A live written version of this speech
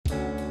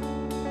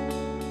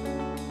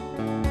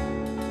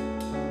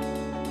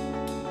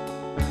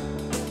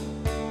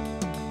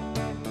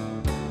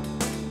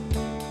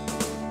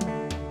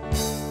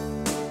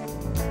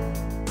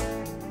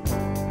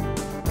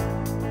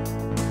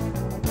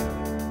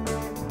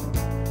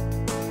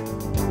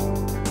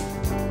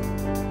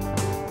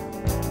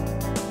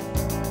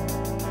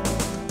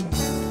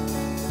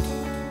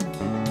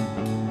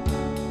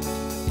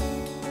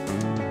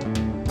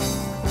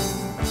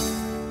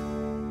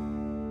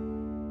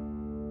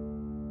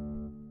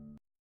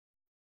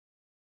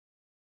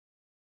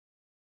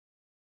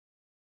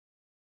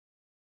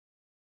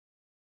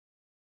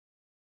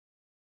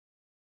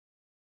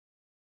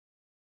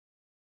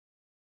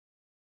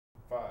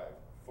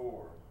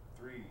4,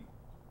 3.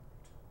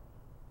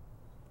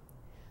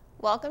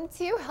 Welcome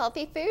to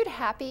Healthy Food,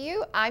 Happy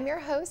You. I'm your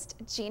host,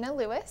 Gina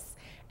Lewis,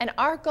 and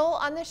our goal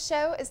on this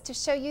show is to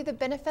show you the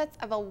benefits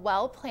of a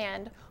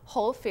well-planned,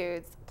 whole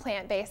foods,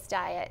 plant-based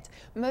diet.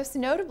 Most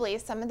notably,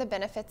 some of the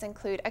benefits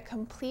include a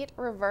complete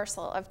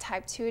reversal of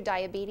type 2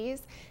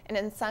 diabetes, and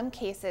in some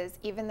cases,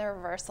 even the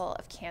reversal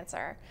of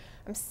cancer.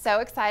 I'm so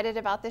excited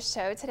about this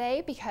show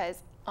today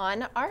because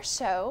on our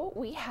show,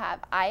 we have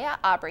Aiya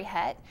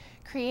Abrihet,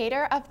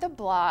 creator of the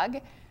blog,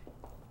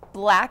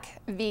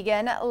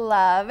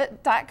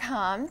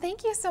 blackveganlove.com.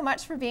 Thank you so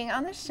much for being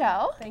on the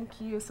show.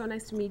 Thank you. So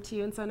nice to meet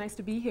you and so nice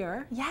to be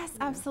here. Yes,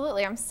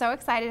 absolutely. I'm so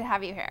excited to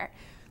have you here.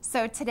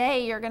 So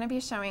today you're going to be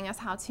showing us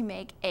how to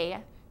make a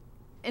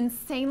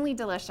insanely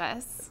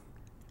delicious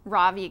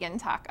raw vegan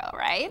taco,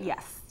 right?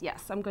 Yes.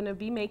 I'm going to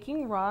be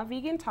making raw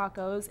vegan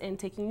tacos and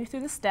taking you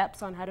through the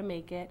steps on how to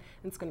make it.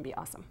 And it's going to be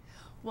awesome.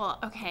 Well,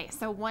 okay.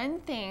 So one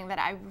thing that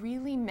I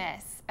really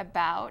miss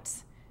about,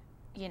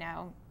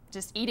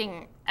 just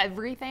eating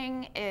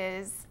everything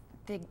is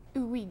the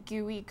ooey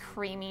gooey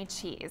creamy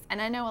cheese.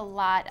 And I know a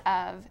lot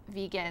of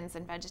vegans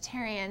and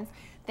vegetarians,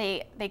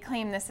 they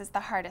claim this is the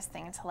hardest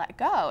thing to let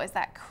go, is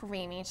that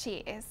creamy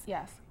cheese.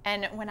 Yes.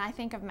 And when I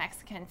think of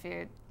Mexican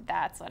food,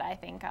 that's what I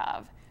think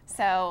of.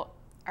 So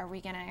are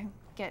we gonna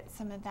get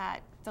some of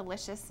that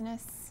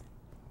deliciousness?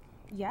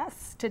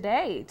 Yes,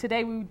 today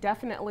we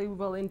definitely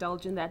will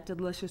indulge in that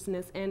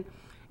deliciousness. And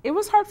it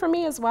was hard for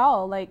me as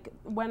well. Like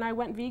when I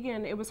went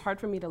vegan, it was hard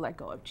for me to let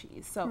go of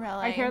cheese. So really?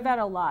 I hear that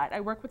a lot. I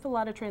work with a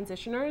lot of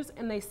transitioners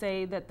and they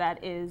say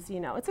that is,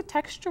 it's a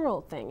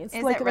textural thing. It's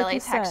is like, it really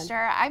like texture?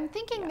 Said. I'm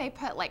thinking they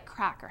put like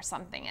crack or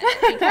something in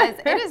it because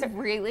it is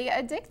really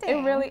addicting.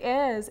 It really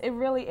is. It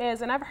really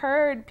is. And I've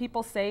heard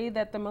people say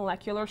that the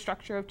molecular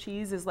structure of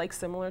cheese is like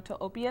similar to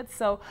opiates.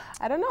 So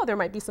I don't know. There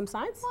might be some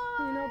science,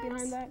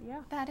 behind that.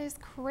 Yeah. That is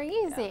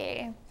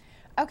crazy. Yeah.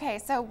 Okay,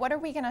 so what are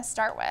we going to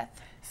start with?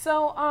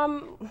 So,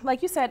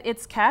 like you said,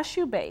 it's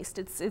cashew based.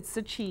 It's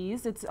a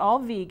cheese. It's all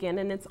vegan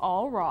and it's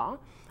all raw.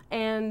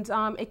 And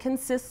it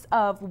consists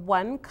of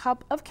 1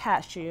 cup of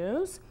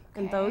cashews.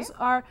 And those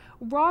are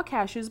raw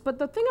cashews. But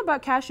the thing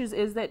about cashews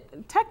is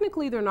that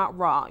technically they're not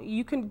raw.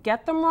 You can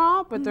get them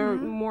raw, but they're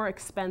more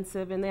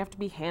expensive and they have to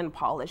be hand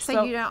polished.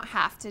 So you don't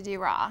have to do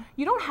raw?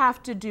 You don't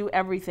have to do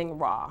everything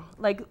raw.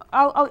 Like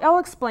I'll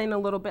explain a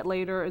little bit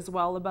later as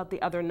well about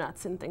the other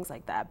nuts and things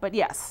like that. But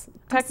yes,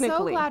 technically. I'm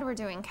so glad we're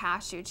doing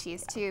cashew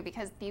cheese too,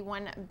 because the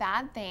one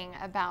bad thing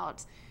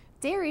about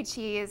dairy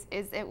cheese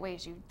is it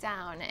weighs you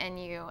down, and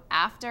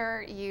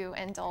after you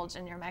indulge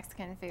in your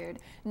Mexican food,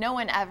 no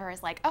one ever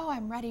is like, oh,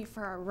 I'm ready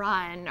for a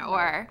run,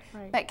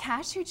 but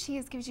cashew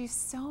cheese gives you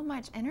so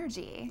much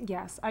energy.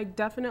 Yes, I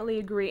definitely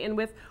agree. And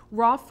with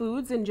raw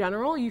foods in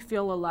general, you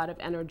feel a lot of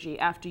energy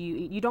after you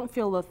eat. You don't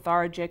feel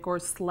lethargic or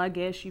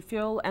sluggish. You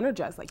feel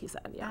energized, like you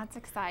said. Yeah. That's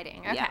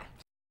exciting. Okay. Yeah.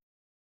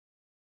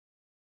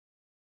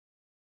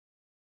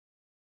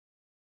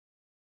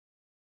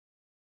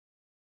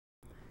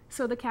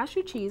 So the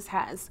cashew cheese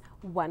has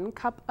 1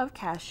 cup of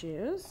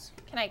cashews.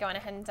 Can I go on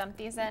ahead and dump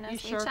these in as we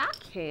sure chat?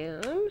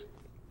 Can.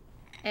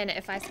 And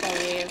if I spill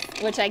these,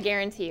 which I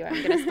guarantee you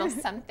I'm going to spill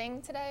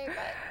something today,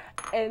 but...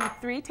 And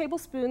 3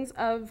 tablespoons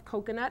of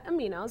coconut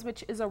aminos,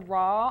 which is a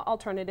raw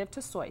alternative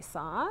to soy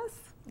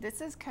sauce.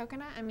 This is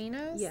coconut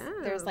aminos? Yeah.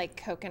 There's like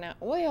coconut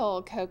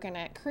oil,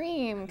 coconut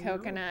cream,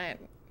 coconut...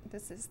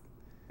 This is...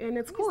 And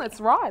it's cool. It's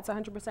raw. It's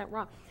 100%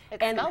 raw. It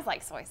smells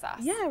like soy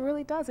sauce. Yeah, it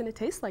really does. And it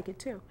tastes like it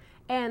too.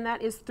 And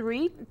that is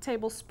 3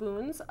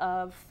 tablespoons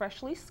of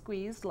freshly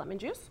squeezed lemon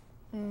juice.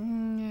 I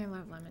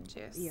love lemon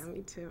juice. Yeah,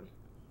 me too.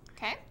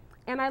 Okay.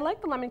 And I like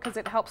the lemon because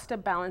it helps to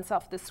balance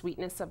off the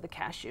sweetness of the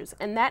cashews.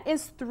 And that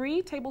is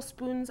 3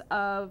 tablespoons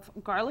of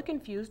garlic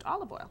infused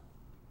olive oil.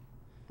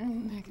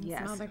 I can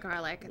smell the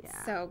garlic.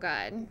 It's so good.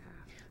 Yeah.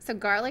 So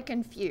garlic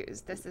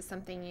infused, this is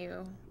something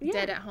you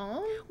did at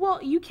home?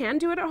 Well, you can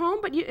do it at home,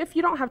 but if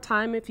you don't have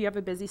time, if you have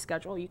a busy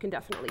schedule, you can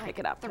definitely pick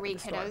it up. 3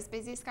 kiddos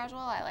busy schedule?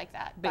 I like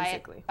that.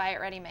 Basically. Buy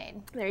it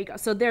ready-made. There you go.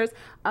 So there's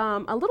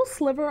a little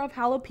sliver of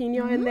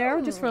jalapeno in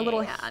there just for a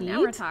little heat. Now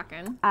we're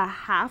talking. A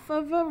half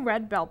of a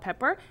red bell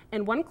pepper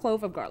and 1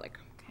 clove of garlic.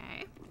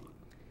 Okay.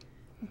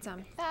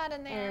 Dump that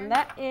in there. And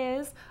that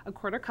is a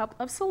 1/4 cup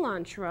of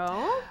cilantro.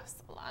 Oh,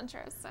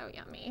 cilantro is so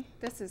yummy.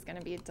 This is going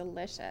to be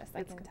delicious,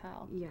 I can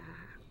tell. Yeah.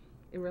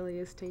 It really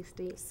is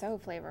tasty. So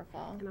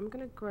flavorful. And I'm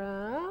going to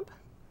grab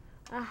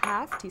a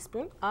 1/2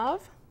 teaspoon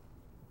of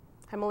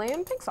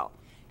Himalayan pink salt.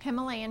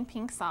 Himalayan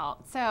pink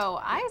salt. So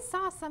I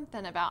saw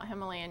something about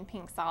Himalayan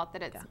pink salt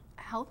that it's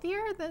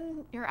healthier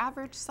than your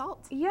average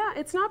salt. Yeah,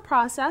 it's not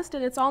processed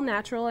and it's all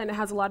natural and it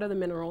has a lot of the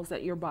minerals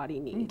that your body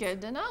needs. Good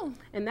to know.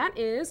 And that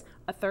is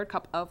a 1/3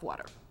 cup of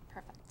water.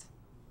 Perfect.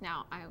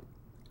 Now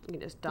you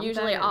can just dump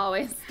usually that in.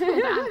 always do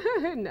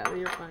that. No,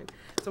 you're fine.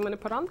 So I'm going to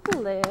put on the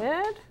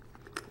lid.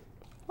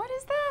 What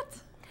is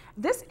that?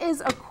 This is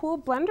a cool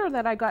blender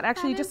that I got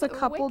actually just a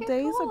couple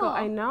days ago.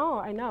 I know.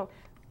 And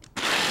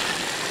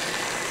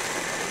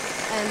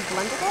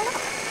blend it all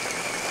up.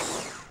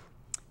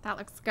 That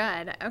looks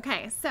good.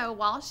 Okay, so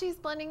while she's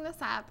blending this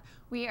up,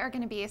 we are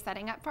going to be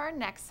setting up for our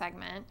next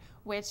segment,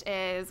 which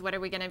is what are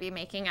we going to be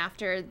making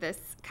after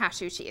this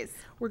cashew cheese?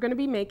 We're going to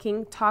be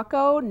making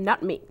taco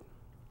nut meat.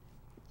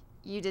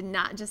 You did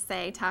not just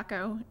say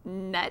taco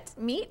nut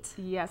meat?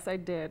 Yes, I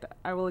did.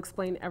 I will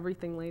explain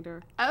everything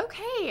later.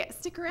 Okay,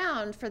 stick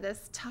around for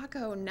this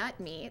taco nut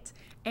meat,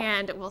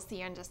 and we'll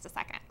see you in just a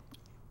second.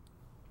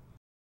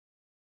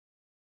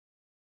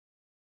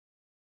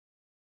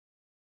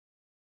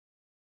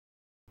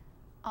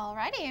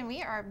 Alrighty, and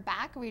we are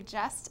back. We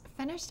just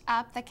finished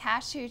up the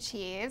cashew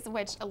cheese,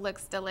 which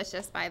looks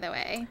delicious, by the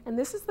way. And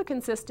this is the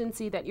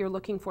consistency that you're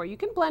looking for. You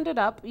can blend it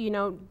up, you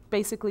know,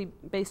 basically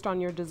based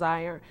on your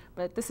desire,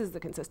 but this is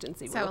the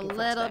consistency we're looking for.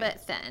 So a little bit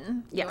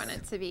thin. Yes. You want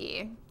it to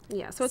be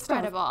so it's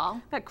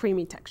spreadable. That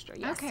creamy texture,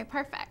 yes. Okay,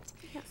 perfect.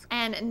 Yes.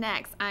 And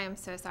next, I am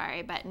so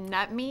sorry, but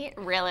nut meat,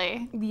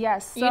 really?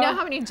 Yes. So, you know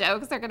how many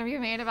jokes are going to be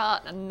made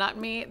about nut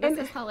meat? This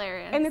is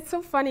hilarious. And it's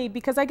so funny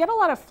because I get a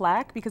lot of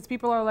flack because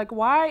people are like,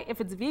 why, if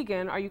it's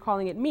vegan, are you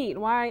calling it meat?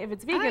 Why, if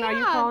it's vegan, are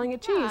you calling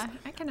it cheese? Yeah,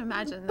 I can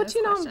imagine those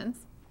questions.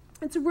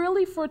 It's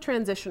really for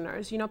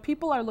transitioners. You know,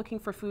 people are looking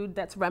for food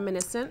that's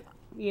reminiscent,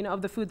 you know,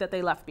 of the food that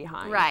they left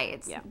behind.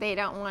 Right. Yeah. They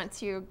don't want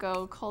to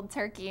go cold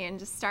turkey and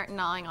just start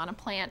gnawing on a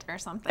plant or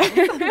something.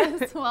 So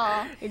this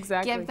will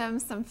give them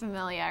some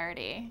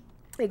familiarity.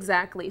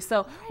 Exactly.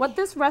 So what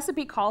this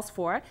recipe calls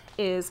for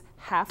is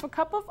half a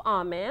cup of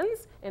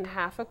almonds and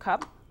half a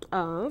cup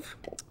of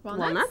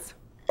walnuts.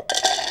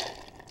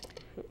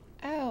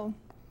 Oh,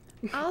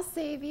 I'll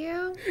save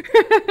you.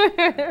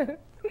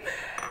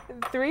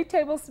 3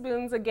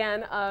 tablespoons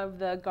again of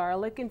the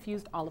garlic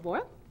infused olive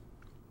oil.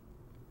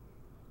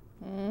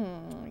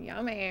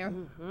 Yummy.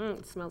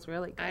 It smells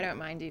really good. I don't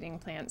mind eating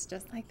plants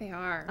just like they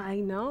are. I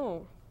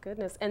know.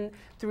 Goodness. And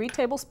 3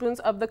 tablespoons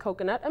of the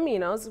coconut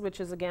aminos, which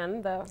is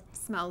again the...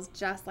 Smells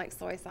just like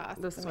soy sauce.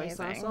 The soy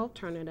sauce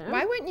alternative.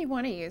 Why wouldn't you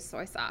want to use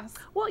soy sauce?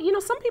 Well, you know,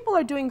 some people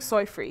are doing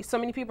soy-free. So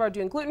many people are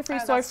doing gluten-free,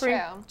 soy-free.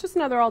 That's true. Just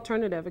another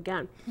alternative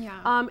again.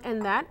 Yeah.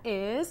 And that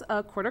is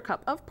a 1/4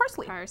 cup of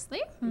parsley.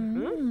 Parsley?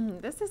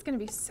 This is going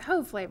to be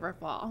so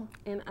flavorful.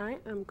 And I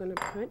am going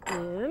to put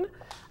in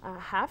a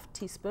 1/2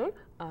 teaspoon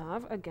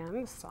of,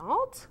 again,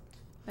 salt.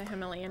 The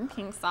Himalayan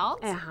pink salt.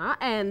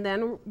 And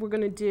then we're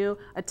going to do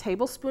a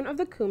tablespoon of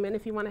the cumin,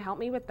 if you want to help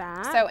me with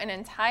that. So an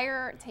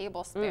entire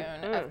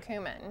tablespoon of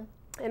cumin.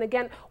 And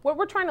again, what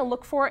we're trying to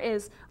look for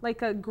is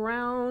like a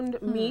ground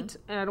meat,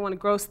 and I don't want to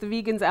gross the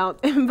vegans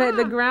out, but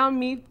the ground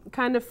meat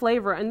kind of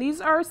flavor. And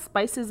these are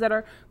spices that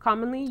are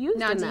commonly used in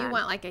that. Now, do you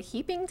want like a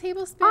heaping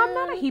tablespoon?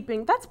 Not a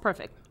heaping. That's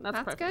perfect. That's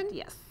perfect. Good?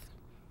 Yes.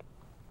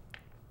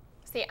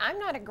 See, I'm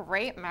not a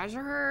great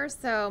measurer,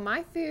 so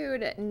my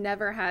food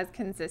never has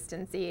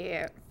consistency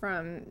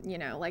from, you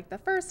know, like the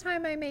first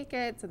time I make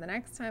it to the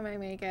next time I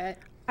make it.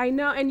 I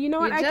know, and you know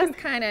what? You just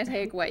kind of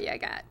take what you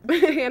get.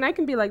 And I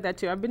can be like that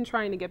too. I've been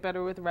trying to get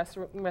better with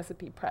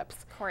recipe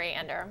preps.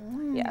 Coriander.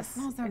 Yes.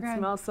 Smells so it good.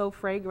 smells so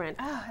fragrant.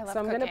 Oh, I love so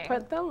I'm going to cooking.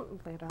 put the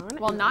lid on.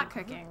 Well, not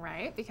cooking,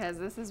 right? Because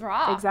this is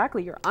raw.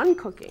 Exactly. You're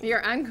uncooking.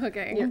 You're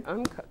uncooking. You're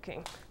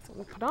uncooking. So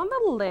we'll put on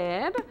the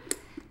lid.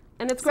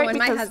 And it's great so when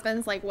because my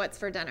husband's like, what's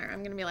for dinner? I'm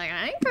going to be like,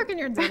 I ain't cooking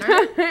your dinner.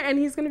 And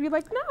he's going to be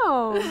like,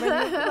 no. But he'll be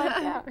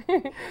like,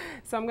 yeah.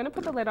 So I'm going to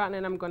put the lid on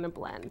and I'm going to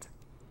blend.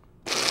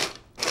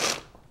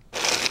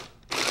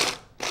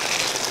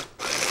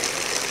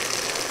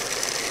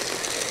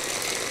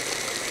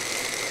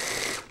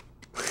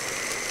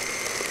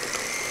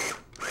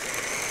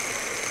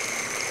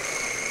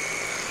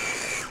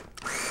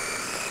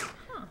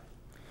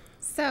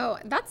 So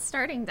that's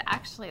starting to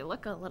actually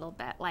look a little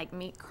bit like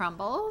meat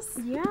crumbles.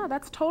 Yeah,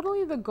 that's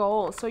totally the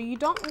goal. So you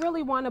don't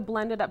really want to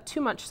blend it up too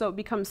much so it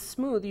becomes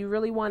smooth. You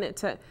really want it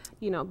to,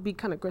 you know, be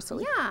kind of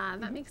gristly. Yeah,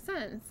 that makes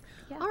sense.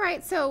 Yeah. All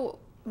right, so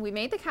we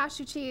made the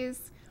cashew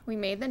cheese. We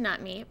made the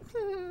nut meat.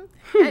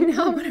 And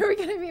now what are we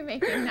going to be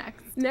making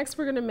next? Next,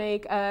 we're going to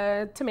make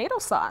a tomato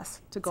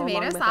sauce to go along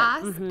with it.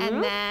 Tomato sauce.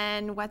 And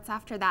then what's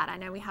after that? I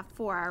know we have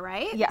 4,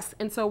 right? Yes,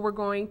 and so we're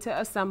going to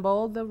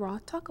assemble the raw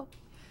taco.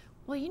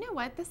 Well, you know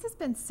what? This has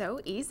been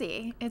so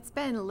easy. It's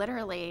been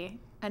literally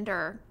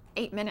under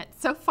 8 minutes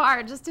so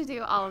far just to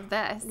do all of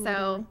this.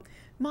 So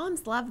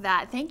moms love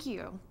that. Thank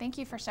you. Thank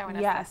you for showing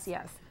us this.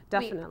 Yes,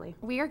 definitely.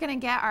 We are going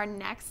to get our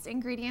next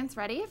ingredients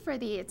ready for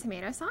the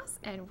tomato sauce,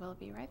 and we'll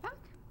be right back.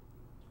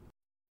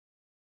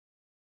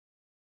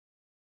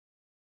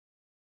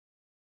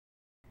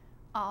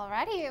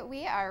 Alrighty,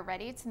 we are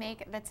ready to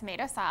make the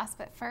tomato sauce,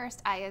 but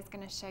first Aiya is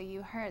going to show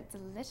you her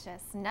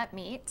delicious nut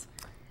meat.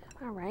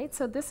 All right,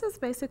 so this is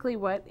basically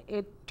what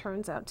it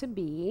turns out to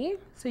be.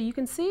 So you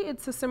can see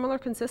it's a similar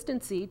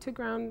consistency to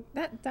ground.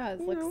 That does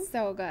look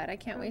so good. I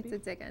can't wait to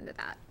dig into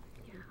that.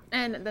 Yeah.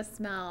 And the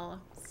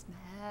smell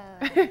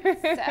so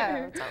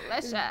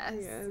delicious.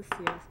 Yes.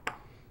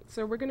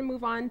 So we're gonna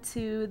move on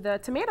to the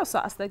tomato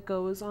sauce that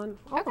goes on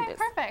all of this. Okay,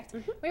 perfect.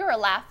 We were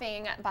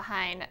laughing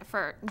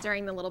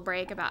during the little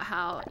break about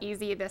how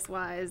easy this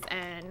was,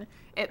 and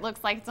it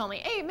looks like it's only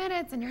 8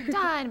 minutes and you're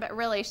done, but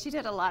really she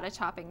did a lot of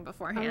chopping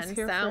beforehand. I was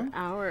here for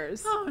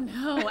hours. Oh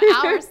no,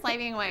 hours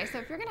slaving away. So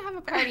if you're gonna have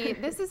a party,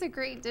 this is a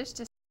great dish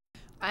to,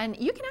 and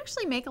you can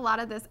actually make a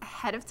lot of this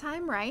ahead of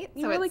time, right?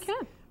 You really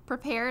can.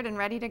 Prepared and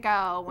ready to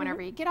go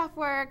whenever you get off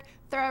work,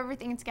 throw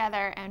everything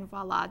together, and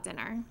voila,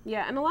 dinner.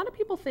 Yeah, and a lot of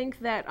people think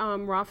that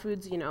raw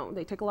foods, you know,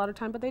 they take a lot of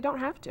time, but they don't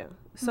have to.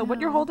 So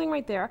what you're holding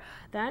right there,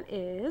 that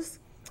is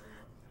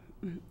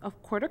a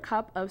 1/4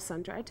 cup of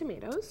sun-dried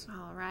tomatoes.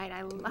 All right,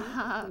 I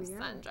love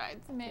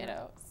sun-dried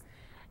tomatoes.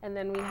 And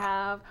then we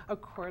have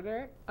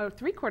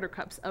 3/4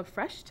 cups of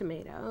fresh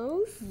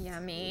tomatoes.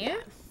 Yummy.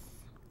 Yes.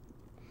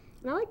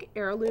 And I like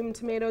heirloom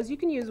tomatoes. You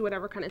can use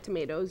whatever kind of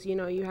tomatoes, you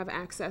know, you have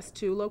access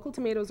to. Local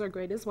tomatoes are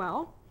great as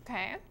well.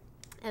 Okay.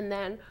 And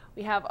then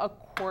we have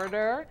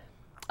 1/4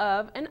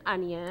 of an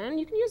onion.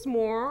 You can use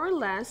more or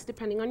less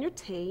depending on your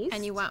taste.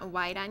 And you want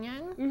white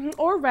onion?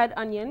 Or red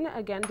onion,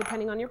 again,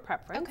 depending on your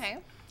preference. Okay.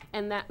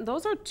 And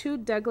those are 2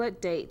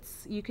 deglet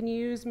dates. You can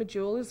use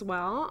medjool as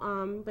well,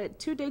 but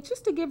 2 dates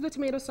just to give the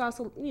tomato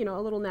sauce, you know,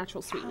 a little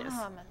natural sweetness.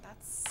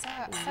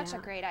 That's such a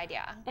great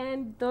idea.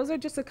 And those are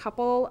just a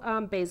couple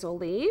basil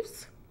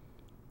leaves.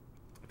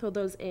 Throw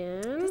those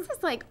in. This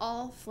is like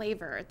all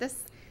flavor.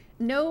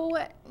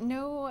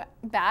 No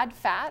bad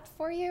fat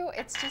for you.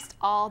 It's just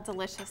all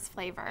delicious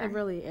flavor. It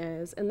really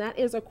is. And that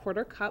is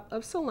 1/4 cup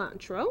of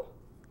cilantro.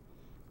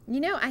 You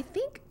know, I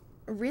think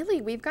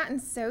really we've gotten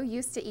so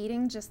used to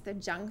eating just the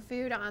junk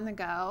food on the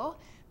go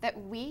that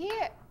we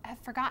have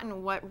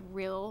forgotten what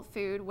real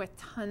food with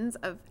tons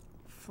of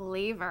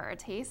flavor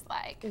tastes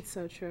like. It's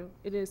so true.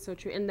 It is so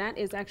true. And that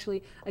is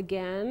actually,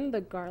 again,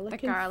 the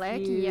garlic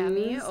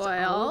yummy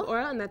oil.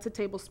 Oil, and that's a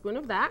tablespoon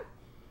of that.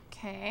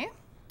 Okay.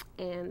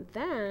 And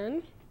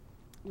then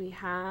we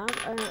have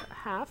a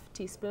 1/2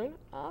 teaspoon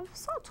of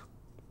salt.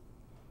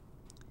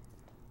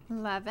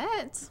 Love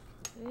it.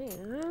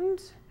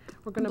 And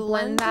we're going to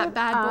blend that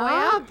bad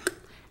boy up.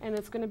 And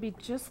it's going to be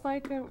just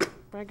like a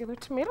regular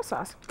tomato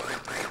sauce.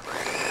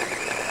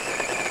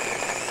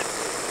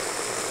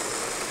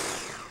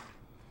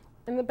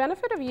 And the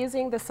benefit of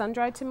using the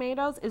sun-dried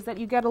tomatoes is that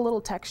you get a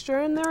little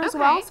texture in there as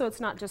well, so it's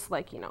not just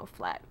like, you know,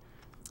 flat.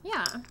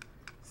 Yeah.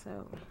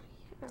 So,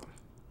 yeah.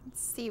 Let's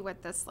see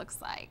what this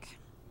looks like.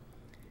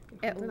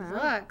 It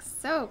looks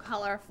so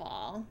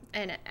colorful,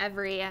 and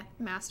every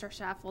master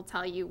chef will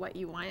tell you what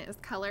you want is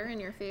color in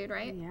your food,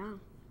 right? Yeah,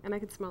 and I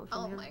can smell it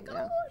from here. Oh my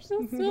gosh,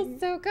 this smells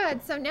so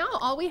good. So now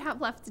all we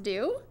have left to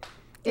do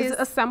is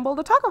assemble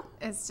the taco.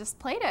 Is just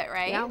plate it,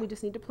 right? Yeah, we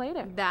just need to plate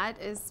it. That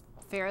is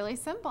fairly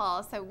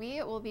simple. So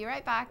we will be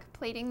right back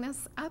plating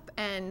this up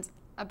and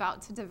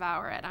about to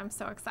devour it. I'm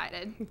so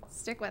excited.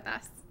 Stick with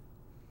us.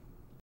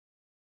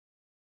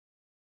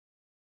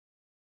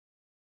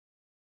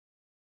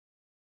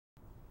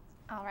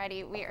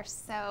 Alrighty, we are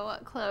so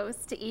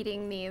close to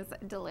eating these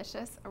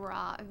delicious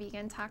raw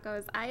vegan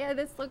tacos. Aiya,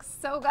 this looks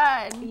so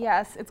good.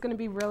 Yes, it's going to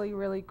be really,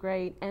 really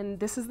great. And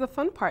this is the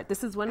fun part.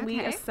 This is when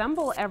we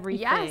assemble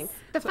everything. Yes,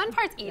 the fun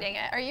part's eating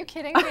it. Are you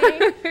kidding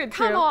me?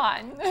 Come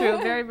on. True,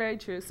 very, very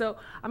true. So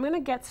I'm going to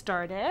get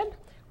started.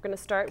 We're going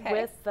to start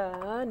with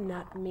the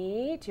nut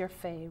meat, your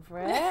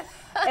favorite.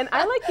 And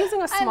I like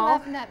using a small... I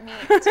love nut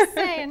meat, just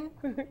saying.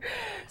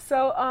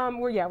 So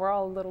we're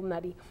all a little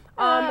nutty.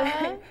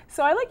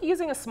 So I like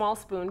using a small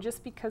spoon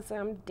just because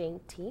I'm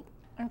dainty.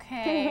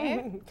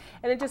 Okay.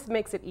 And it just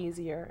makes it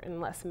easier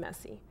and less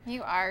messy.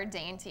 You are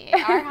dainty.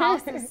 Our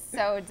house is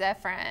so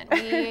different.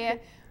 We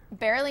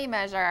barely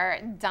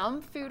measure,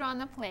 dump food on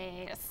the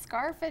plate,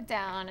 scarf it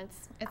down.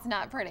 It's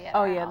not pretty at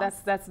our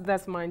house.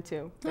 that's mine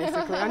too,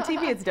 basically. On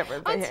TV it's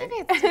different. On TV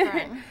it's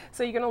different.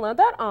 So you're gonna load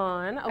that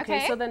on.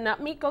 Okay, so the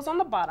nut meat goes on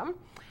the bottom.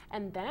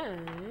 And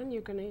then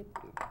you're gonna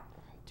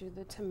do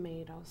the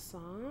tomato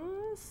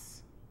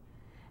sauce.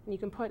 And you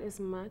can put as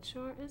much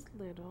or as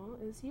little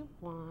as you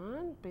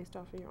want based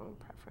off of your own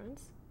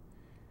preference.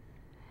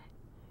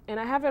 And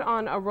I have it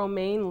on a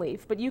romaine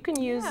leaf, but you can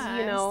use,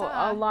 you know,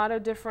 a lot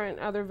of different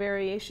other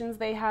variations.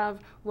 They have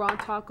raw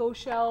taco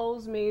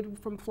shells made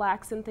from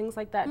flax and things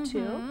like that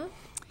too.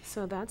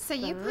 So that's So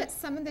you put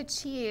some of the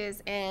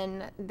cheese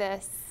in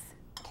this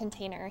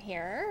container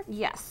here.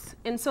 Yes,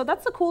 and so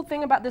that's the cool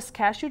thing about this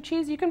cashew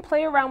cheese. You can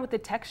play around with the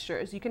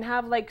textures. You can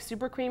have like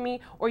super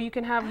creamy, or you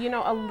can have, you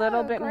know, a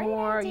little bit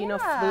more, you know,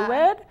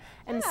 fluid.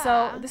 And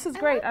so this is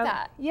great. I love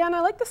that. Yeah, and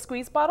I like the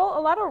squeeze bottle.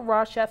 A lot of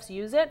raw chefs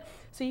use it,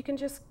 so you can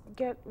just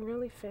get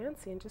really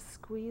fancy and just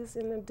squeeze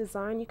in the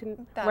design. You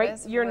can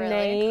write your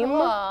name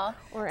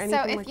or anything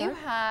like that. So if you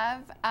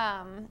have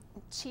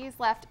cheese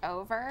left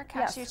over,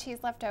 cashew cheese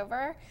left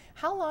over,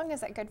 how long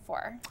is it good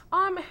for?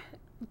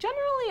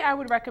 Generally, I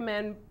would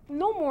recommend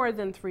no more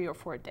than 3 or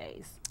 4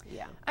 days.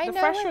 Yeah, the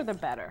fresher the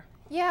better.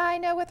 Yeah, I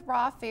know with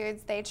raw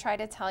foods, they try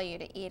to tell you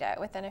to eat it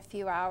within a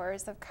few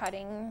hours of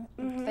cutting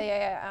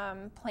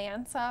the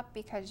plants up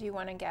because you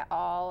want to get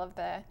all of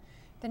the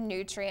the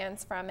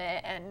nutrients from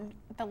it, and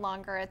the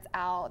longer it's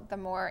out, the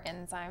more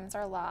enzymes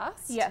are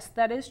lost. Yes,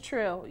 that is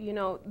true. You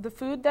know, the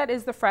food that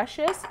is the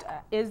freshest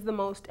is the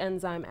most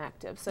enzyme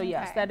active. So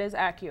yes, that is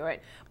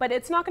accurate. But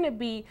it's not going to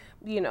be,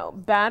 you know,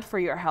 bad for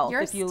your health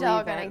if you leave it. You're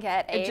still going to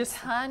get a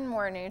ton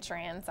more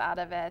nutrients out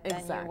of it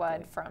than you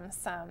would from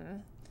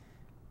some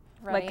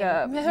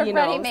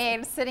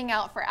ready-made, sitting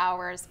out for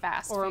hours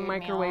fast or food a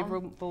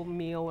microwavable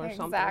meal or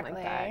something like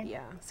that.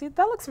 Yeah. See,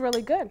 that looks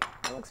really good.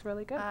 That looks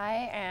really good.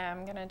 I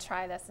am gonna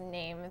try this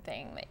name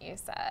thing that you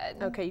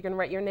said. Okay, you can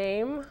write your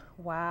name.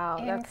 Wow,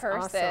 in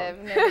cursive.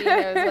 Awesome. Nobody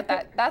knows what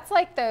that. That's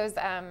like those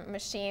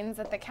machines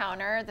at the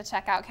counter, the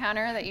checkout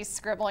counter, that you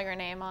scribble your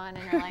name on,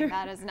 and you're like,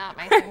 that is not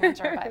my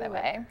signature, by the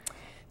way.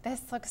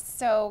 This looks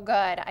so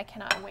good. I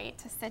cannot wait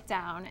to sit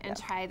down and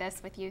try this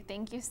with you.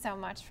 Thank you so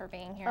much for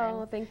being here.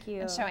 Oh, thank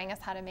you. And showing us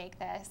how to make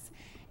this.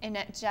 In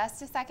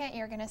just a second,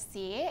 you're going to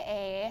see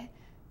a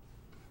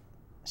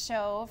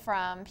show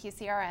from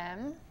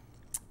PCRM.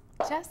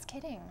 Just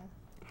kidding.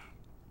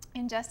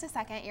 In just a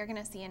second, you're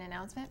going to see an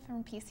announcement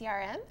from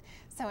PCRM.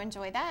 So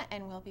enjoy that,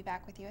 and we'll be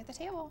back with you at the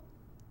table.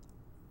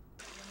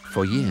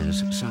 For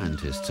years,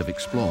 scientists have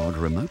explored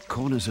remote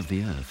corners of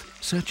the earth,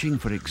 searching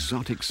for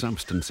exotic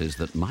substances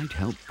that might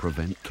help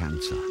prevent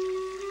cancer.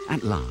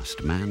 At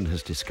last, man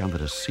has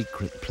discovered a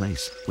secret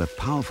place where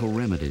powerful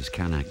remedies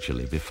can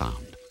actually be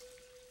found.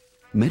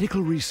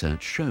 Medical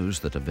research shows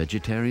that a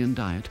vegetarian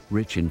diet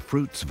rich in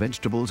fruits,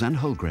 vegetables, and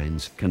whole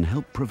grains can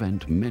help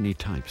prevent many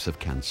types of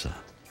cancer.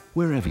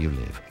 Wherever you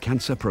live,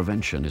 cancer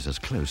prevention is as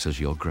close as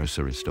your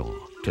grocery store.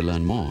 To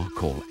learn more,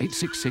 call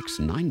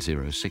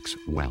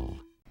 866-906-WELL.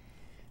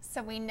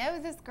 So we know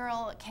this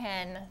girl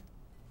can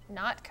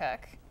not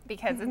cook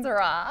because it's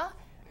raw,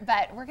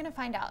 but we're gonna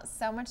find out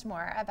so much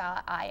more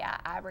about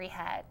Aiya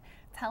Abrihet.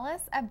 Tell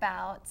us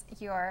about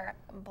your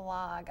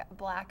blog,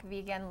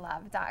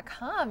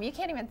 blackveganlove.com. You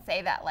can't even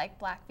say that like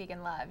Black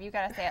Vegan Love. You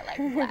gotta say it like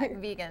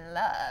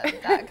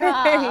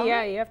blackveganlove.com.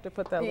 Yeah, you have to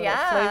put that little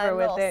flavor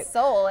with it.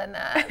 Soul in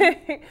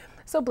that.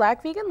 So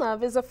Black Vegan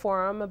Love is a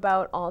forum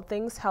about all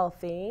things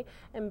healthy,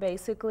 and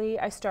basically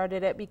I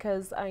started it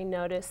because I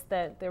noticed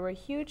that there were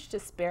huge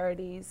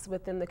disparities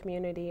within the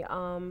community,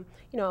 you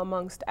know,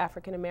 amongst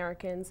African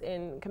Americans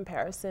in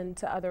comparison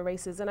to other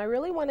races, and I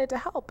really wanted to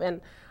help. And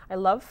I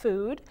love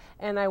food,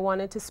 and I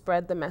wanted to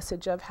spread the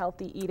message of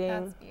healthy eating.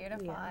 That's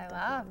beautiful. Yeah, I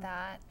love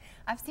that.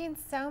 I've seen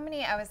so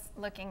many. I was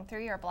looking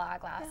through your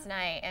blog last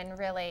night and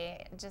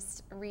really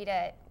just read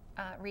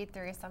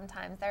through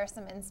sometimes. There are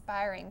some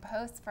inspiring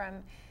posts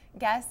from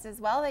guests as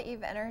well that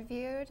you've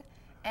interviewed,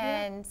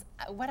 and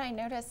what I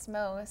noticed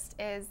most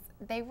is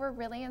they were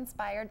really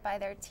inspired by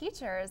their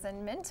teachers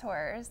and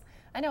mentors.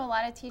 I know a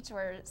lot of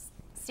teachers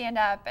stand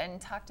up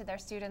and talk to their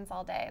students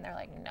all day and they're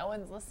like, no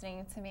one's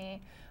listening to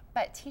me.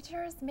 But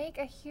teachers make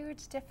a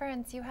huge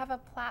difference. You have a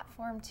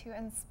platform to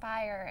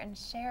inspire and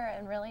share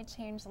and really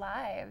change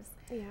lives.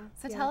 Yeah.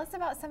 So tell us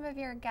about some of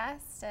your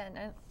guests and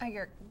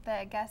the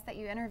guests that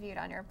you interviewed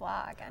on your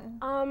blog.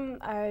 And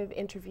I've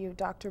interviewed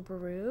Dr.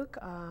 Baruch.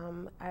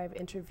 I've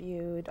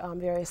interviewed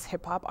various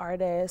hip hop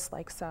artists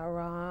like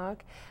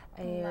Rock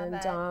and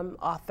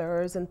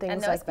authors and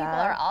things like that. And those people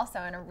are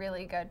also in a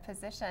really good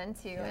position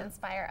to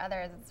inspire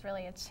others. It's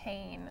really a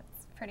chain.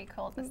 Pretty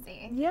cool to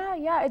see.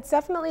 Yeah, it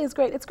definitely is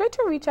great. It's great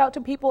to reach out to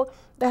people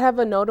that have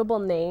a notable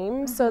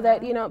name so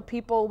that, you know,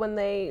 people when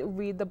they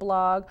read the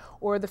blog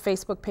or the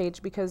Facebook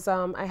page, because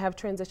I have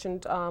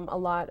transitioned a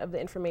lot of the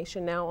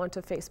information now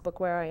onto Facebook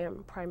where I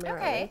am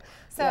primarily. Okay,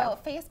 so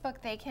Facebook,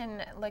 they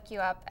can look you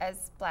up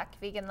as Black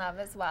Vegan Love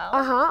as well.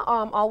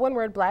 All one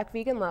word, Black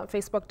Vegan Love,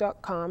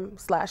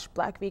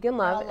 facebook.com/Black Vegan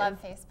Love. I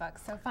love Facebook,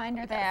 so find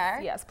her there.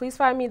 Yes, please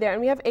find me there.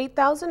 And we have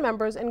 8,000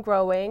 members and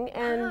growing,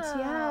 and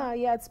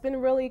yeah, it's been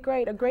really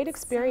great. A great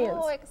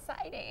experience. So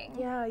exciting.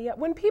 Yeah.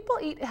 When people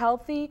eat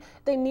healthy,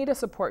 they need a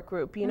support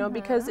group, you know,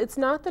 because it's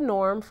not the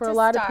norm for a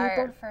lot of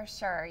people. For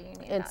sure, you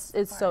need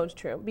It's so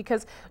true,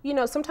 because, you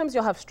know, sometimes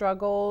you'll have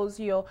struggles.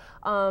 You'll,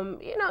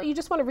 you know, you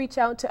just want to reach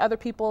out to other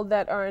people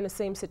that are in the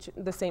same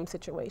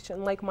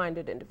situation,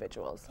 like-minded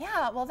individuals.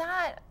 Yeah. Well,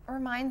 that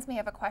reminds me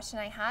of a question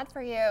I had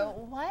for you.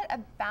 What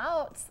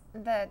about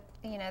the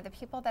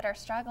people that are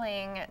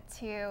struggling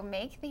to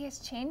make these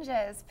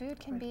changes? Food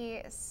can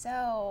be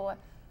so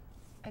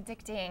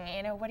addicting,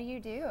 you know, what do you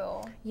do?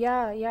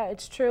 Yeah,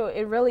 it's true.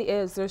 It really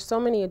is. There's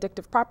so many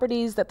addictive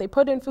properties that they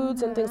put in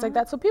foods and things like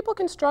that, so people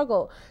can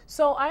struggle.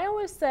 So I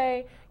always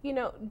say, you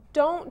know,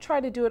 don't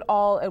try to do it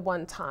all at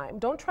one time.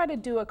 Don't try to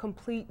do a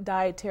complete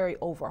dietary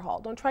overhaul.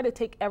 Don't try to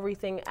take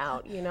everything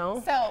out, you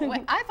know? So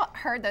I've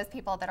heard those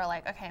people that are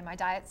like, okay, my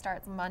diet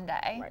starts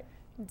Monday. Right.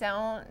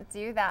 Don't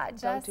do that.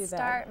 Just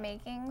start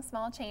making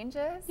small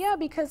changes. Yeah,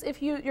 because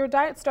if your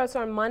diet starts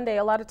on Monday,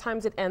 a lot of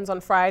times it ends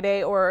on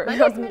Friday or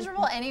Monday's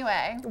miserable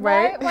anyway.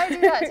 Right? Why do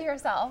that to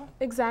yourself?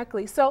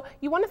 Exactly. So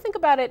you want to think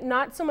about it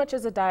not so much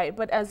as a diet,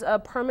 but as a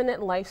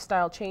permanent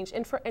lifestyle change.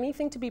 And for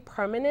anything to be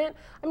permanent,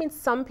 I mean,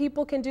 some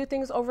people can do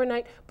things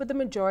overnight, but the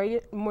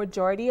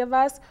majority of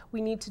us, we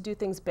need to do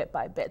things bit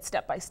by bit,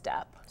 step by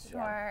step.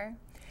 Sure.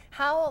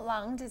 How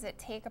long does it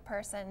take a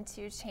person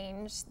to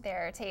change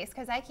their taste?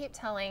 Because I keep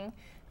telling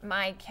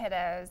my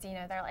kiddos, you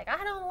know, they're like,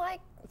 I don't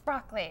like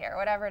broccoli or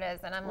whatever it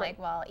is. And I'm like,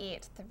 well,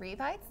 eat 3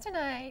 bites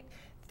tonight,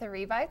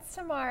 3 bites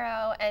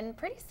tomorrow, and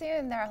pretty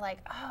soon they're like,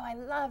 oh, I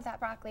love that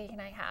broccoli, can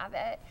I have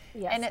it?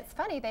 Yes. And it's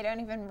funny, they don't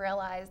even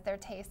realize their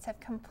tastes have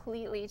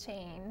completely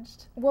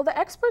changed. Well, the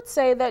experts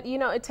say that, you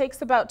know, it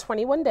takes about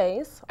 21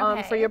 days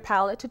for your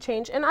palate to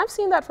change. And I've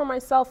seen that for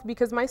myself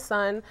because my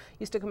son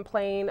used to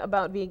complain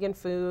about vegan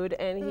food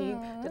and he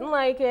didn't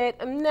like it.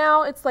 And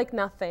now it's like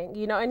nothing,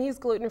 you know, and he's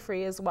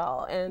gluten-free as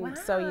well. And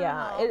so,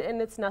 yeah, and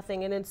it's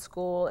nothing. And in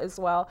school as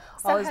well.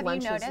 So all his have you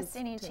lunches noticed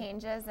any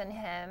changes in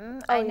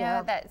him? Oh, I know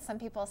yeah. that some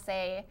people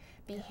say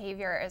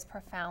behavior is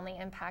profoundly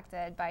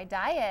impacted by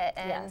diet,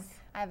 and Yes.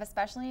 I have a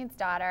special needs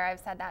daughter. I've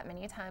said that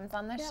many times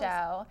on the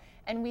show,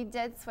 and we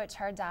did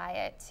switch our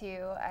diet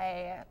to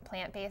a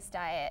plant-based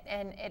diet,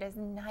 and it is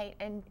night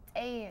and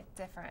day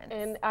difference.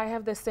 And I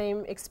have the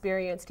same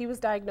experience. He was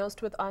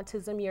diagnosed with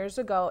autism years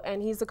ago,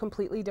 and he's a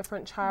completely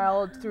different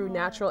child through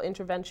natural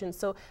intervention.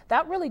 So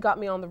that really got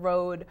me on the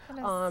road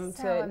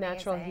to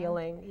natural amazing.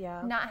 healing.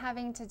 Yeah. Not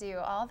having to do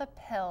all the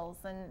pills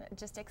and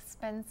just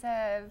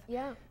expensive,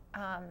 Yeah.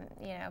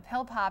 you know,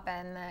 pill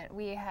popping that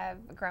we have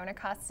grown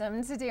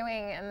accustomed to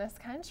doing in this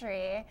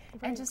country,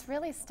 and just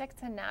really stick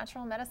to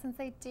natural medicines.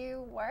 They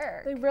do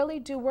work. They really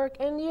do work,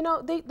 and you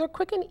know, they're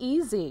quick and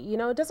easy. You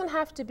know, it doesn't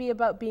have to be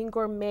about being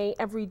gourmet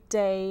every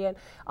day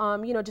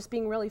and you know, just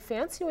being really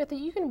fancy with it.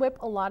 You can whip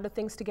a lot of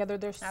things together.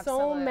 There's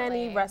so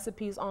many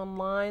recipes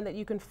online that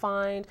you can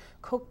find,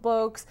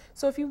 cookbooks.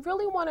 So if you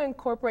really want to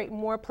incorporate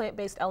more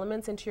plant-based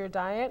elements into your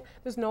diet,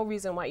 there's no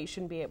reason why you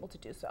shouldn't be able to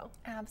do so.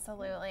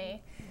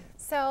 Absolutely.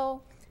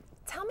 So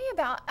tell me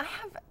about, I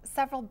have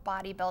several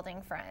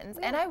bodybuilding friends,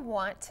 and I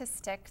want to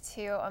stick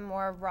to a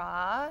more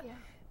raw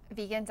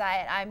vegan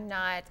diet. I'm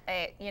not,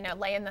 you know,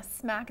 laying the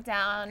smack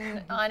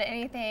down on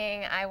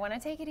anything. I want to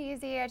take it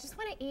easy. I just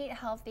want to eat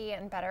healthy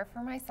and better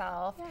for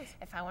myself.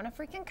 If I want a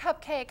freaking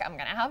cupcake, I'm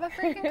going to have a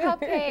freaking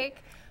cupcake.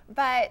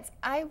 But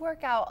I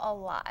work out a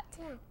lot,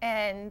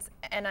 and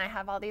I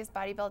have all these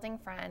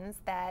bodybuilding friends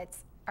that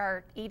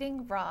are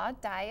eating raw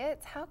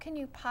diets. How can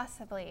you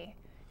possibly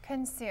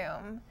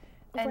consume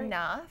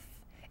enough?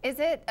 Is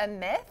it a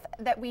myth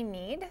that we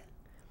need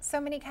so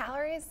many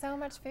calories, so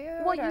much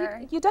food? Well,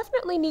 you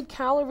definitely need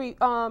calorie,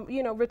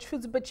 you know, rich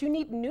foods, but you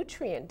need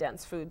nutrient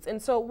dense foods.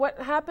 And so what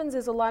happens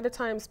is a lot of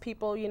times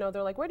people, you know,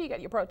 they're like, where do you get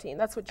your protein?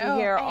 That's what you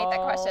hear I hate that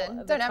all question.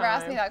 the Don't ever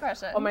ask time. me that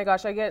question. Oh my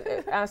gosh, I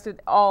get asked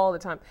it all the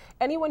time.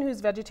 Anyone who's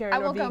vegetarian I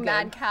will or vegan. go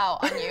mad cow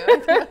on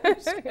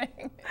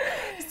you.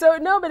 So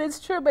no, but it's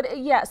true. But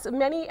yes,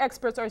 many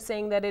experts are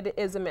saying that it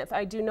is a myth.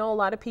 I do know a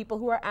lot of people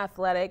who are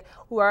athletic,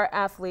 who are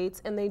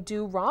athletes, and they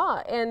do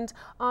raw. And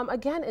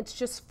again, it's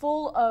just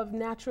full of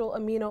natural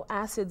amino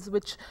acids,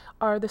 which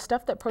are the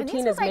stuff that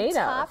protein is made of.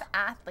 Top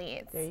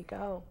athletes. There you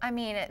go. I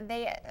mean,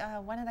 they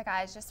one of the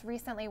guys just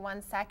recently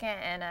won second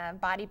in a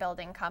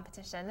bodybuilding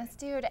competition. This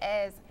dude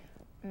is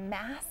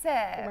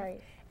massive.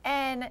 Right.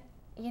 And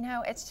you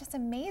know, it's just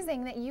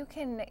amazing that you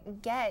can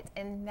get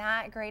in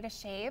that great a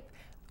shape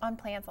on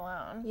plants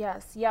alone.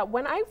 Yes, yeah.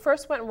 When I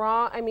first went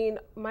raw, I mean,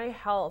 my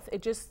health,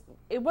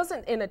 it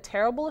wasn't in a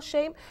terrible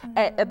shape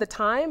at the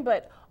time,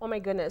 but oh my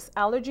goodness,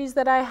 allergies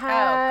that I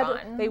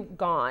had, they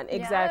gone,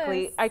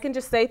 exactly. Yes. I can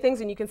just say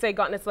things and you can say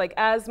gone. It's like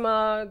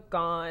asthma,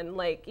 gone.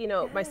 Like, you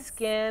know, my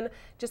skin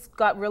just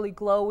got really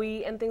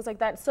glowy and things like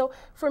that. So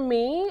for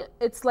me,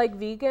 it's like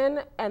vegan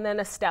and then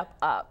a step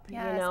up, you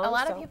know? A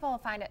lot of people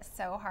find it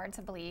so hard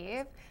to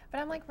believe, but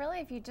I'm like,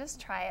 really, if you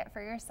just try it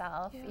for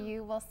yourself,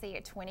 you will see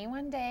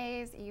 21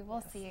 days, you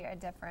will see a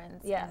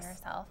difference in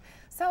yourself.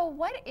 So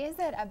what is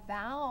it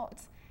about,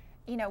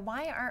 you know,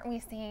 why aren't we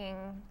seeing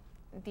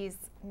these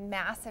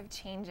massive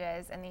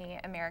changes in the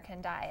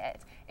American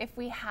diet? If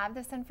we have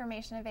this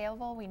information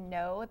available, we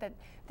know that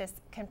this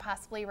can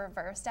possibly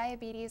reverse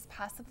diabetes,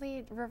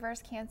 possibly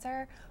reverse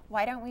cancer.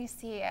 Why don't we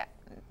see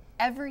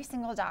every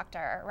single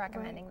doctor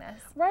recommending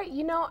this? Right,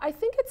 you know, I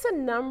think it's a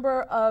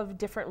number of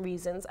different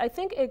reasons. I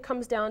think it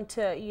comes down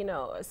to, you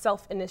know,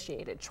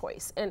 self-initiated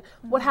choice. And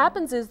what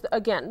happens is,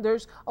 again,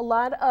 there's a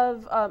lot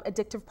of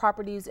addictive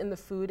properties in the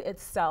food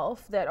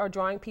itself that are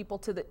drawing people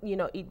to the, you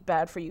know, eat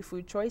bad for you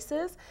food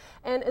choices.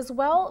 And as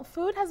well,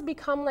 food has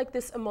become like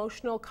this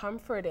emotional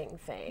comforting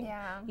thing.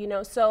 Yeah. You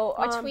know, so.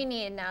 Which we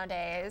need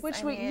nowadays.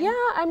 Which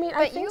I mean,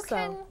 I think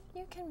so.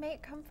 You can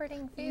make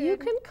comforting food. You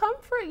can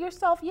comfort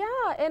yourself, yeah.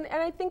 And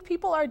I think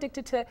people are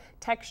addicted to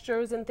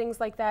textures and things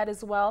like that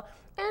as well.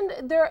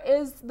 And there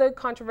is the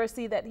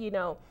controversy that, you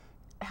know,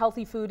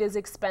 healthy food is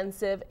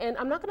expensive. And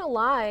I'm not gonna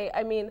lie,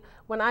 I mean,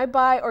 when I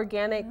buy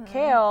organic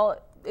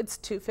kale, it's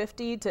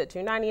 $2.50 to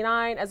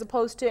 $2.99, as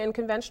opposed to in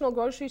conventional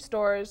grocery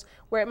stores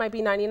where it might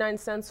be 99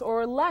 cents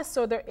or less.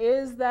 So there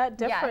is that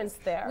difference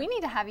there. We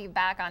need to have you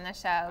back on the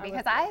show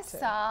because I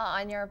saw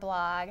on your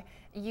blog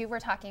you were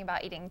talking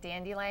about eating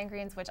dandelion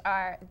greens, which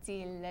are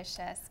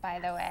delicious, by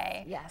the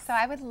way. Yes. So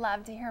I would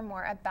love to hear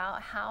more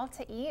about how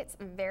to eat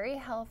very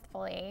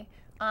healthfully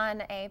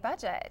on a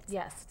budget.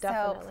 Yes,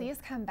 definitely. So please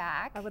come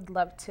back. I would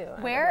love to.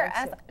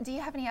 Do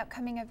you have any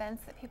upcoming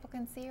events that people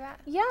can see you at?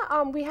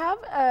 Yeah, we have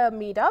a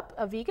meetup,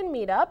 a vegan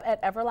meetup at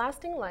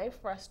Everlasting Life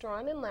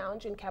Restaurant and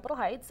Lounge in Capitol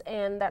Heights,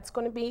 and that's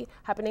going to be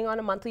happening on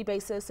a monthly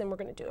basis, and we're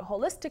going to do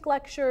holistic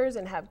lectures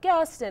and have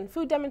guests and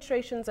food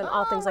demonstrations and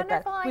all things like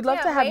that. We'd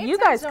love to have you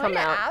guys come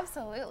out.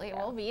 Absolutely, yeah.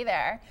 We'll be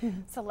there.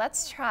 So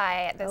let's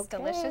try this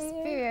delicious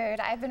food.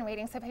 I've been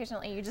waiting so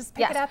patiently. You just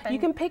pick it up. And you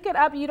can pick it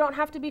up. You don't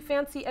have to be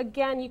fancy.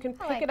 Again, you can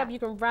pick it up. You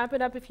can wrap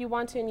it up if you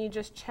want to, and you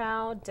just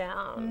chow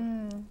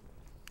down.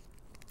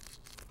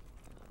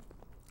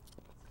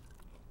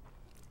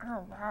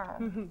 Oh, wow.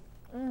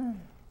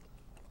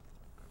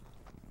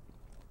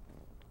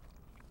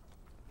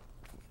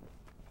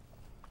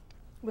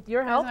 With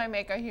your help, I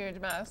make a huge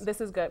mess. This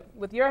is good.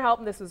 With your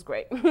help, this is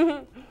great.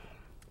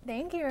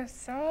 Thank you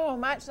so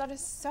much. That is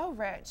so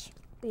rich.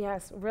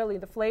 Yes, really,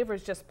 the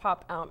flavors just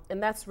pop out,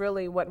 and that's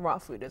really what raw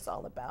food is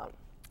all about.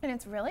 And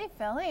it's really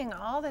filling,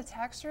 all the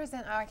textures,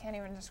 and I can't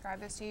even describe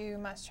this to you. You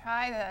must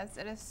try this.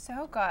 It is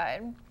so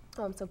good.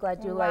 Oh, I'm so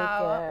glad you like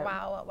it.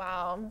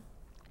 Wow.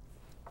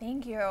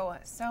 Thank you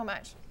so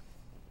much.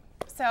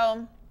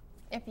 So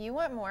if you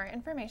want more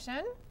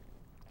information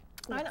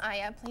on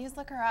Aiya, please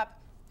look her up.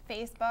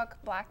 Facebook,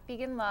 Black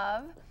Vegan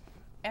Love,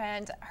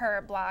 and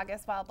her blog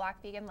as well,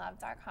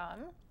 blackveganlove.com.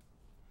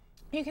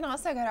 You can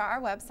also go to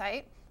our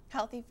website,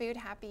 Healthy Food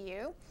Happy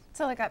You,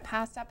 to look up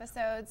past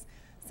episodes,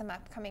 some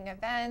upcoming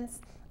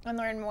events, and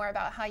learn more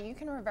about how you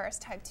can reverse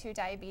type 2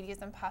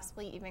 diabetes and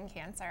possibly even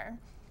cancer.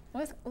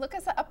 Look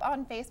us up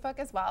on Facebook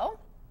as well.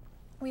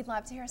 We'd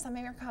love to hear some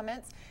of your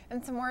comments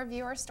and some more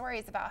viewer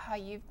stories about how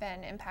you've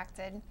been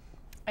impacted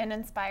and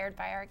inspired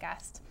by our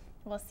guest.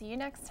 We'll see you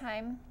next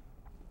time.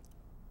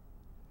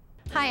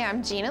 Hi,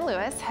 I'm Gina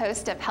Lewis,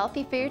 host of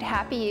Healthy Food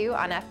Happy You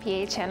on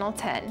FPA Channel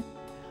 10.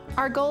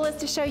 Our goal is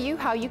to show you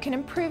how you can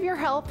improve your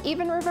health,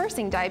 even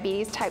reversing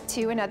diabetes type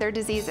 2 and other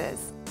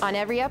diseases. On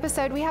every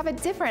episode, we have a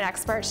different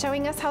expert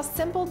showing us how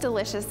simple,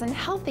 delicious, and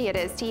healthy it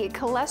is to eat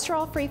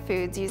cholesterol-free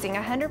foods using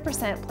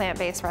 100%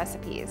 plant-based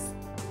recipes.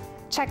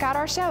 Check out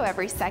our show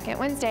every second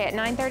Wednesday at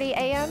 9:30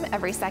 a.m.,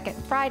 every second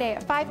Friday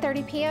at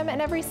 5:30 p.m.,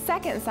 and every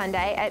second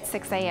Sunday at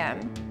 6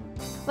 a.m.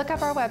 Look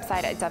up our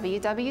website at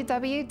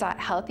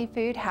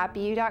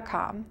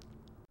www.healthyfoodhappyu.com.